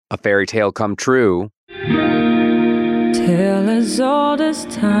a fairy tale come true, tale as old as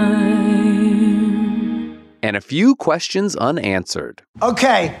time, and a few questions unanswered.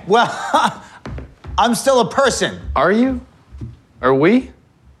 Okay, well, I'm still a person. Are you? Are we?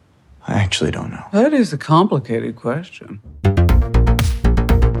 I actually don't know. That is a complicated question.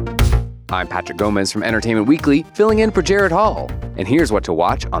 I'm Patrick Gomez from Entertainment Weekly, filling in for Jared Hall. And here's what to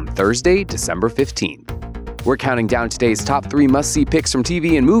watch on Thursday, December 15th. We're counting down today's top 3 must-see picks from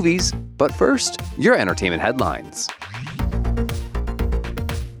TV and movies. But first, your entertainment headlines.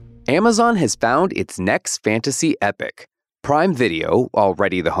 Amazon has found its next fantasy epic. Prime Video,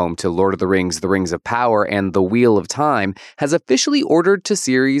 already the home to Lord of the Rings, The Rings of Power, and The Wheel of Time, has officially ordered to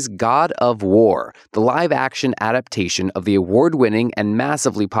series God of War, the live-action adaptation of the award-winning and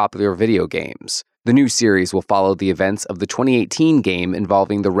massively popular video games. The new series will follow the events of the 2018 game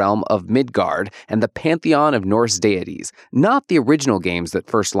involving the realm of Midgard and the pantheon of Norse deities, not the original games that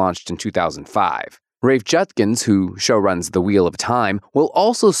first launched in 2005. Rafe Judkins, who showruns The Wheel of Time, will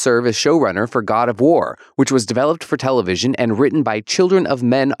also serve as showrunner for God of War, which was developed for television and written by Children of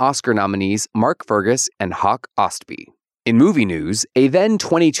Men Oscar nominees Mark Fergus and Hawk Ostby. In movie news, a then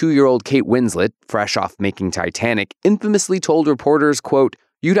 22-year-old Kate Winslet, fresh off making Titanic, infamously told reporters, quote,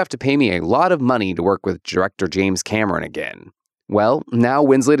 "You'd have to pay me a lot of money to work with director James Cameron again." Well, now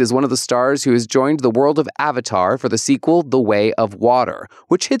Winslet is one of the stars who has joined the world of Avatar for the sequel The Way of Water,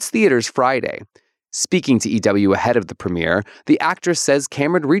 which hits theaters Friday. Speaking to EW ahead of the premiere, the actress says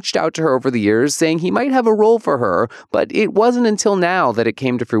Cameron reached out to her over the years saying he might have a role for her, but it wasn't until now that it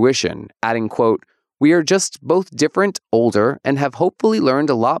came to fruition, adding, quote, "We are just both different, older, and have hopefully learned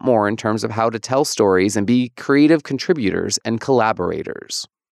a lot more in terms of how to tell stories and be creative contributors and collaborators."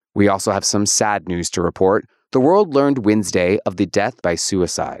 We also have some sad news to report. The world learned Wednesday of the death by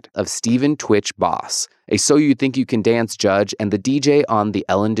suicide of Stephen Twitch Boss, a So You Think You Can Dance judge and the DJ on The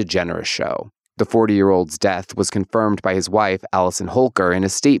Ellen DeGeneres Show. The 40-year-old's death was confirmed by his wife, Allison Holker, in a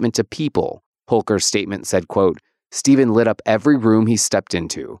statement to People. Holker's statement said, quote, "Stephen lit up every room he stepped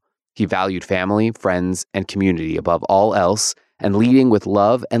into. He valued family, friends, and community above all else, and leading with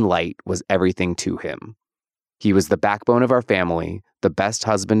love and light was everything to him. He was the backbone of our family, the best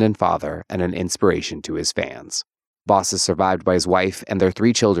husband and father, and an inspiration to his fans." Boss is survived by his wife and their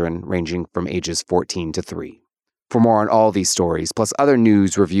 3 children, ranging from ages 14 to 3. For more on all these stories, plus other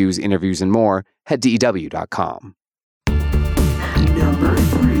news, reviews, interviews, and more, head to EW.com. number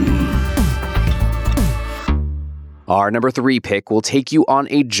 3. Our number 3 pick will take you on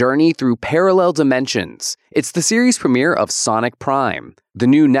a journey through parallel dimensions. It's the series premiere of Sonic Prime. The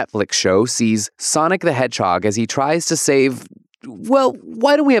new Netflix show sees Sonic the Hedgehog as he tries to save... Well,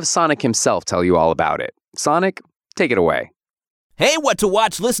 why don't we have Sonic himself tell you all about it? Sonic, take it away. Hey, What to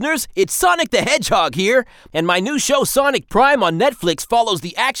Watch listeners, it's Sonic the Hedgehog here, and my new show Sonic Prime on Netflix follows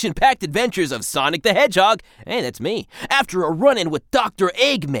the action-packed adventures of Sonic the Hedgehog, hey, that's me, after a run-in with Dr.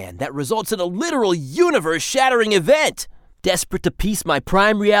 Eggman that results in a literal universe-shattering event. Desperate to piece my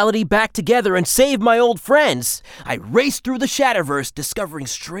Prime reality back together and save my old friends, I race through the Shatterverse, discovering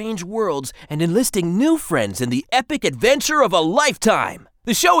strange worlds and enlisting new friends in the epic adventure of a lifetime.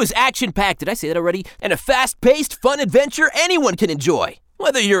 The show is action-packed, did I say that already? And a fast-paced, fun adventure anyone can enjoy.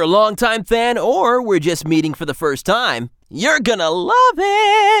 Whether you're a longtime fan or we're just meeting for the first time, you're gonna love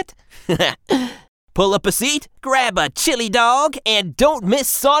it! Pull up a seat, grab a chili dog, and don't miss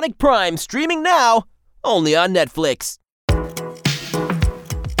Sonic Prime, streaming now, only on Netflix.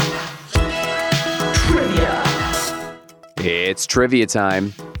 It's trivia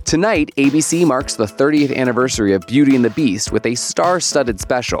time. Tonight, ABC marks the 30th anniversary of Beauty and the Beast with a star-studded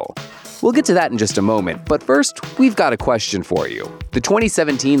special. We'll get to that in just a moment, but first, we've got a question for you. The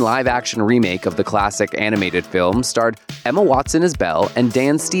 2017 live-action remake of the classic animated film starred Emma Watson as Belle and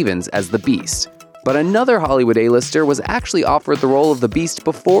Dan Stevens as the Beast. But another Hollywood A-lister was actually offered the role of the Beast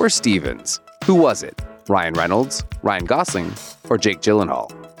before Stevens. Who was it? Ryan Reynolds, Ryan Gosling, or Jake Gyllenhaal?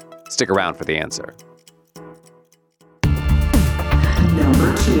 Stick around for the answer.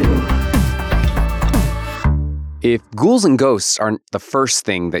 Number 2. If ghouls and ghosts aren't the first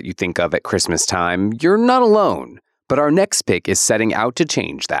thing that you think of at Christmas time, you're not alone. But our next pick is setting out to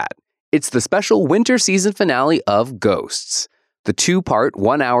change that. It's the special winter season finale of Ghosts. The 2-part,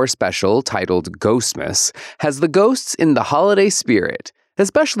 1-hour special titled Ghostmas has the ghosts in the holiday spirit,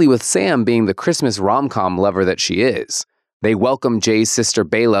 especially with Sam being the Christmas rom-com lover that she is. They welcome Jay's sister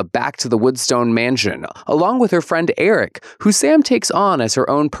Bela back to the Woodstone mansion, along with her friend Eric, who Sam takes on as her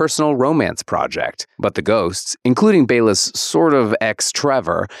own personal romance project. But the ghosts, including Bela's sort of ex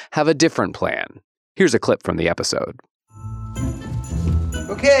Trevor, have a different plan. Here's a clip from the episode.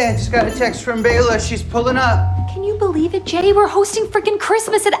 Okay, I just got a text from Bela. She's pulling up. Can you believe it, Jay? We're hosting freaking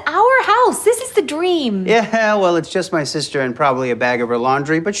Christmas at our house. This is the dream. Yeah, well, it's just my sister and probably a bag of her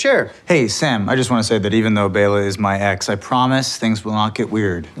laundry, but sure. Hey, Sam, I just want to say that even though Bela is my ex, I promise things will not get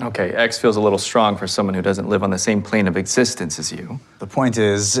weird. Okay, X feels a little strong for someone who doesn't live on the same plane of existence as you. The point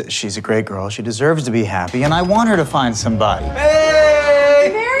is, she's a great girl. She deserves to be happy, and I want her to find somebody.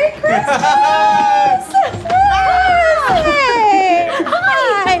 Hey! Merry Christmas!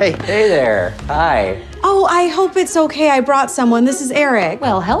 Hey! Hey there. Hi. Oh, I hope it's okay. I brought someone. This is Eric.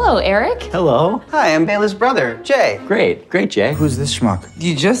 Well, hello, Eric. Hello. Hi, I'm Bela's brother, Jay. Great, Jay. Who's this schmuck?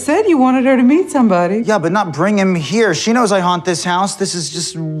 You just said you wanted her to meet somebody. Yeah, but not bring him here. She knows I haunt this house. This is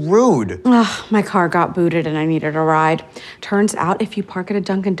just rude. Ugh, my car got booted and I needed a ride. Turns out if you park at a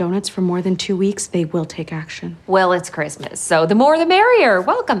Dunkin' Donuts for more than 2 weeks, they will take action. Well, it's Christmas, so the more the merrier.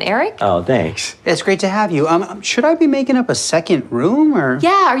 Welcome, Eric. Oh, thanks. It's great to have you. Should I be making up a second room, or?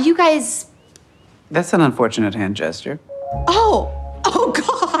 Yeah, are you guys... That's an unfortunate hand gesture. Oh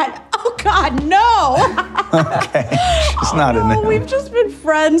God, no! Okay, she's not in Oh, it. we've just been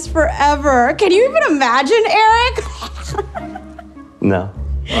friends forever. Can you even imagine, Eric? No.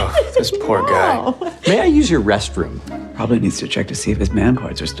 Oh, this poor guy. May I use your restroom? Probably needs to check to see if his man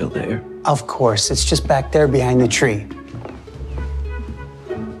parts are still there. Of course, it's just back there behind the tree.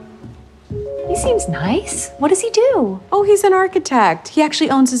 He seems nice. What does he do? Oh, he's an architect. He actually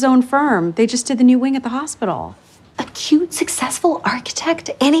owns his own firm. They just did the new wing at the hospital. A cute, successful architect,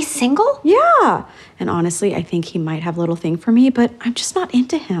 and he's single? Yeah. And honestly, I think he might have a little thing for me, but I'm just not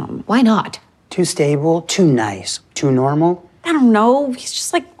into him. Why not? Too stable, too nice, too normal. I don't know. He's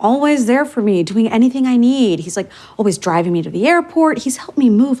just like always there for me, doing anything I need. He's like always driving me to the airport. He's helped me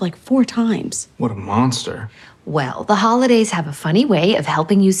move like 4 times. What a monster. Well, the holidays have a funny way of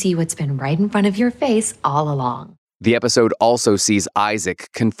helping you see what's been right in front of your face all along. The episode also sees Isaac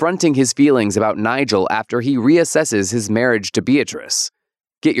confronting his feelings about Nigel after he reassesses his marriage to Beatrice.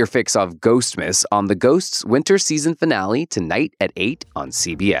 Get your fix of Ghostmas on The Ghosts winter season finale tonight at 8 on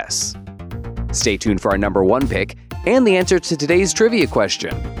CBS. Stay tuned for our number 1 pick and the answer to today's trivia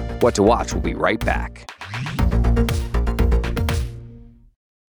question. What to Watch will be right back.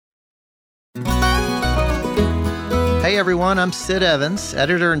 Hey everyone, I'm Sid Evans,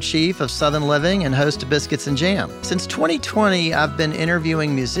 editor-in-chief of Southern Living and host of Biscuits and Jam. Since 2020, I've been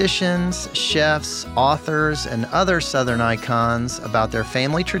interviewing musicians, chefs, authors, and other Southern icons about their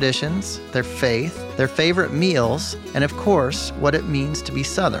family traditions, their faith, their favorite meals, and of course, what it means to be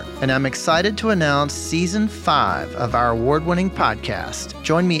Southern. And I'm excited to announce Season 5 of our award-winning podcast.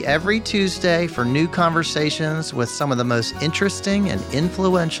 Join me every Tuesday for new conversations with some of the most interesting and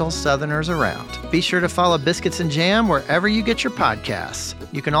influential Southerners around. Be sure to follow Biscuits and Jam wherever you get your podcasts.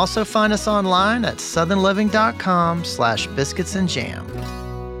 You can also find us online at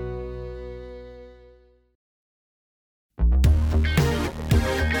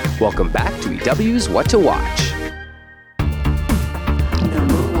southernliving.com/biscuitsandjam. Welcome back to EW's What to Watch.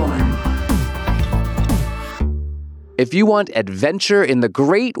 Number 1. If you want adventure in the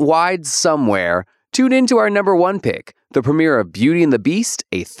great wide somewhere, tune in to our number 1 pick, the premiere of Beauty and the Beast,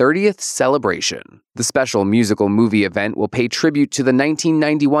 a 30th celebration. The special musical movie event will pay tribute to the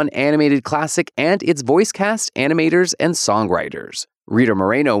 1991 animated classic and its voice cast, animators, and songwriters. Rita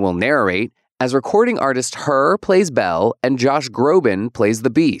Moreno will narrate, as recording artist Her plays Belle and Josh Groban plays the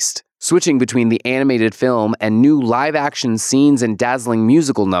Beast. Switching between the animated film and new live-action scenes and dazzling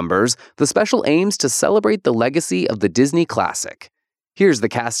musical numbers, the special aims to celebrate the legacy of the Disney classic. Here's the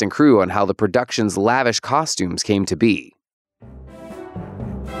cast and crew on how the production's lavish costumes came to be.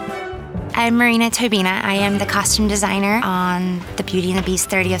 I'm Marina Tobina. I am the costume designer on the Beauty and the Beast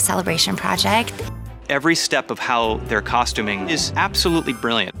 30th Celebration project. Every step of how they're costuming is absolutely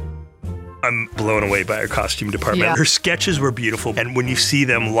brilliant. I'm blown away by our costume department. Yeah. Her sketches were beautiful, and when you see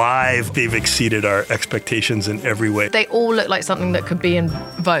them live, they've exceeded our expectations in every way. They all look like something that could be in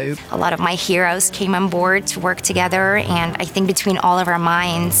Vogue. A lot of my heroes came on board to work together, and I think between all of our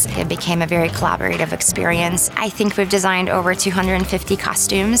minds, it became a very collaborative experience. I think we've designed over 250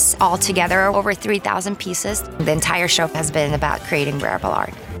 costumes all together, over 3,000 pieces. The entire show has been about creating wearable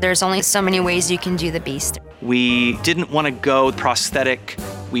art. There's only so many ways you can do the Beast. We didn't want to go prosthetic.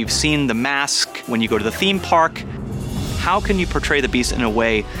 We've seen the mask when you go to the theme park. How can you portray the Beast in a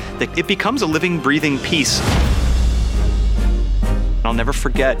way that it becomes a living, breathing piece? I'll never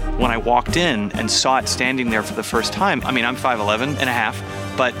forget when I walked in and saw it standing there for the first time. I mean, I'm 5'11" and a half,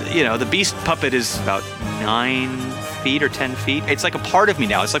 but you know, the Beast puppet is about 9 feet or 10 feet. It's like a part of me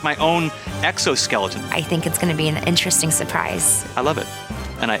now. It's like my own exoskeleton. I think it's going to be an interesting surprise. I love it,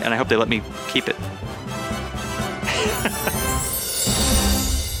 and I hope they let me keep it.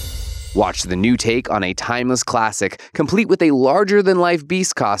 Watch the new take on a timeless classic, complete with a larger-than-life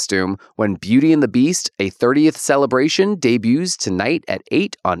Beast costume, when Beauty and the Beast, a 30th celebration, debuts tonight at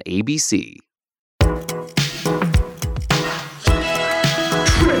 8 on ABC.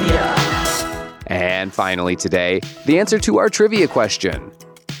 And finally today, the answer to our trivia question.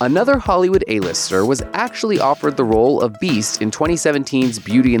 Another Hollywood A-lister was actually offered the role of Beast in 2017's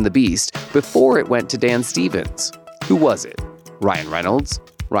Beauty and the Beast before it went to Dan Stevens. Who was it? Ryan Reynolds,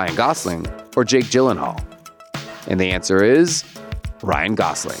 Ryan Gosling, or Jake Gyllenhaal? And the answer is Ryan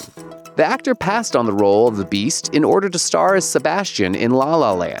Gosling. The actor passed on the role of the Beast in order to star as Sebastian in La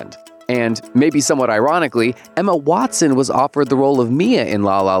La Land. And, maybe somewhat ironically, Emma Watson was offered the role of Mia in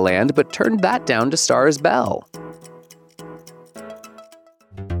La La Land but turned that down to star as Belle.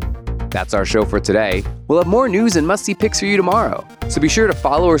 That's our show for today. We'll have more news and must-see picks for you tomorrow. So be sure to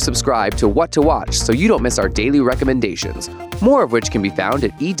follow or subscribe to What to Watch so you don't miss our daily recommendations, more of which can be found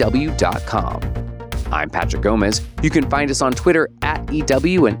at EW.com. I'm Patrick Gomez. You can find us on Twitter at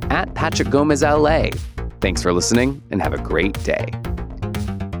EW and at Patrick Gomez LA. Thanks for listening and have a great day.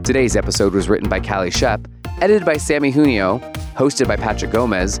 Today's episode was written by Callie Shep, edited by Sammy Junio, hosted by Patrick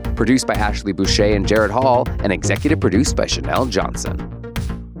Gomez, produced by Ashley Boucher and Jared Hall, and executive produced by Chanel Johnson.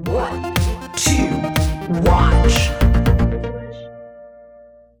 1, 2.